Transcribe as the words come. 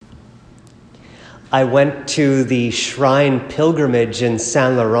I went to the shrine pilgrimage in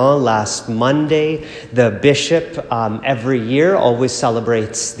Saint Laurent last Monday. The bishop every year always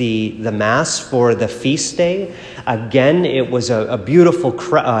celebrates the Mass for the feast day. Again, it was a beautiful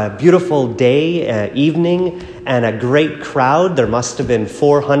day, evening, and a great crowd. There must have been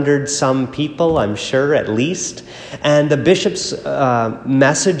 400 some people, I'm sure, at least. And the bishop's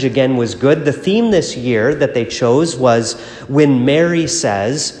message again was good. The theme this year that they chose was when Mary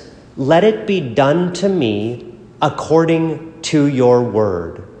says, "Let it be done to me according to your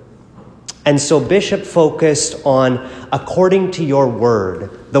word." And so Bishop focused on according to your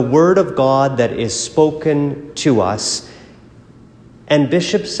word, the word of God that is spoken to us. And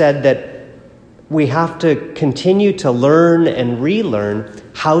Bishop said that we have to continue to learn and relearn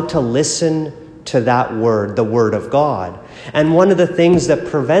how to listen to that word, the word of God. And one of the things that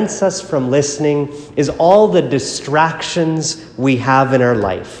prevents us from listening is all the distractions we have in our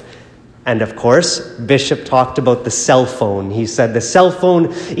life. And of course, Bishop talked about the cell phone. He said the cell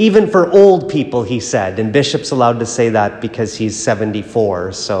phone, even for old people, he said. And Bishop's allowed to say that because he's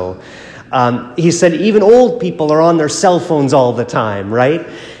 74. So he said even old people are on their cell phones all the time, right?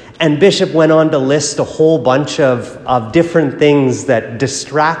 And Bishop went on to list a whole bunch of different things that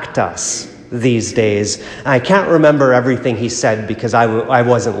distract us these days. I can't remember everything he said because I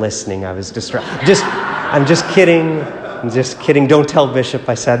wasn't listening. I was distracted. I'm just kidding. I'm just kidding. Don't tell Bishop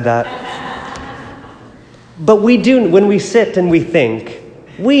I said that. But we do, when we sit and we think,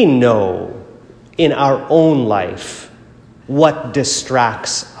 we know in our own life what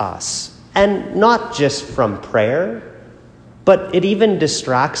distracts us. And not just from prayer, but it even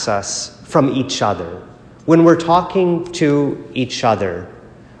distracts us from each other. When we're talking to each other,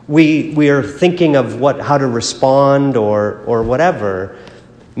 we are thinking of how to respond or whatever.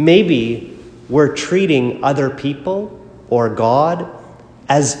 Maybe we're treating other people or God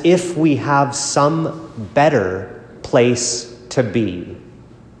as if we have some better place to be.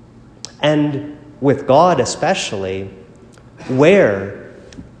 And with God especially, where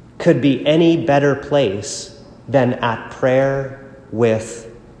could be any better place than at prayer with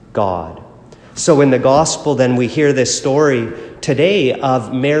God? So in the gospel, then, we hear this story today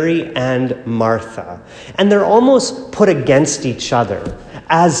of Mary and Martha. And they're almost put against each other,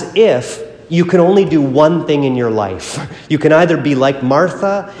 as if you can only do one thing in your life. You can either be like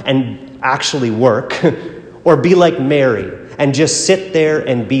Martha and actually work, or be like Mary and just sit there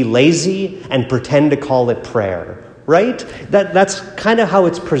and be lazy and pretend to call it prayer, right? That's kind of how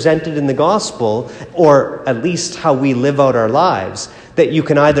it's presented in the gospel, or at least how we live out our lives, that you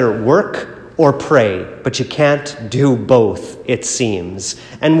can either work or pray, but you can't do both, it seems.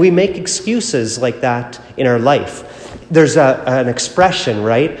 And we make excuses like that in our life. There's an expression,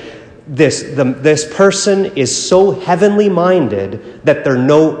 right? This person is so heavenly minded that they're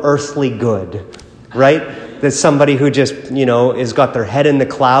no earthly good, right? There's somebody who just, has got their head in the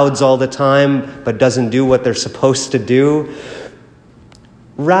clouds all the time, but doesn't do what they're supposed to do.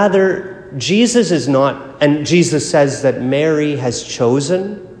 Rather, Jesus is not, and Jesus says that Mary has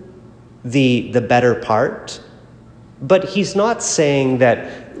chosen the better part, but he's not saying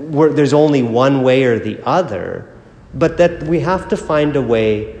that there's only one way or the other, but that we have to find a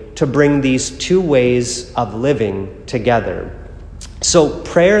way to bring these two ways of living together. So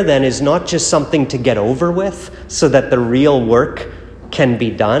prayer then is not just something to get over with so that the real work can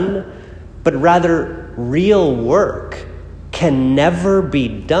be done, but rather real work can never be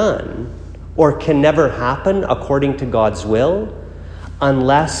done or can never happen according to God's will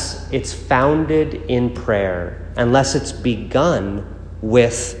unless it's founded in prayer, unless it's begun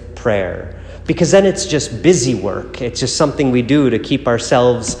with prayer. Because then it's just busy work. It's just something we do to keep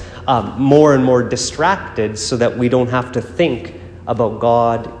ourselves more and more distracted so that we don't have to think about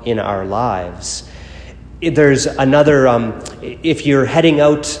God in our lives. There's another, if you're heading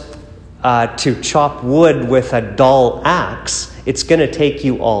out to chop wood with a dull axe, it's going to take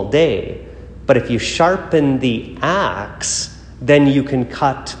you all day. But if you sharpen the axe, then you can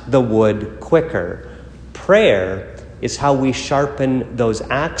cut the wood quicker. Prayer is how we sharpen those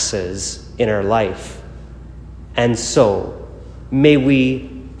axes in our life. And so, may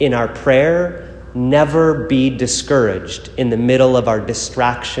we, in our prayer, never be discouraged in the middle of our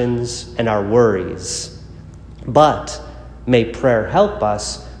distractions and our worries. But may prayer help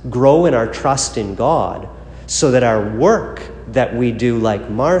us grow in our trust in God so that our work that we do like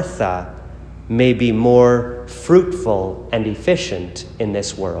Martha may be more fruitful and efficient in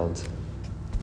this world.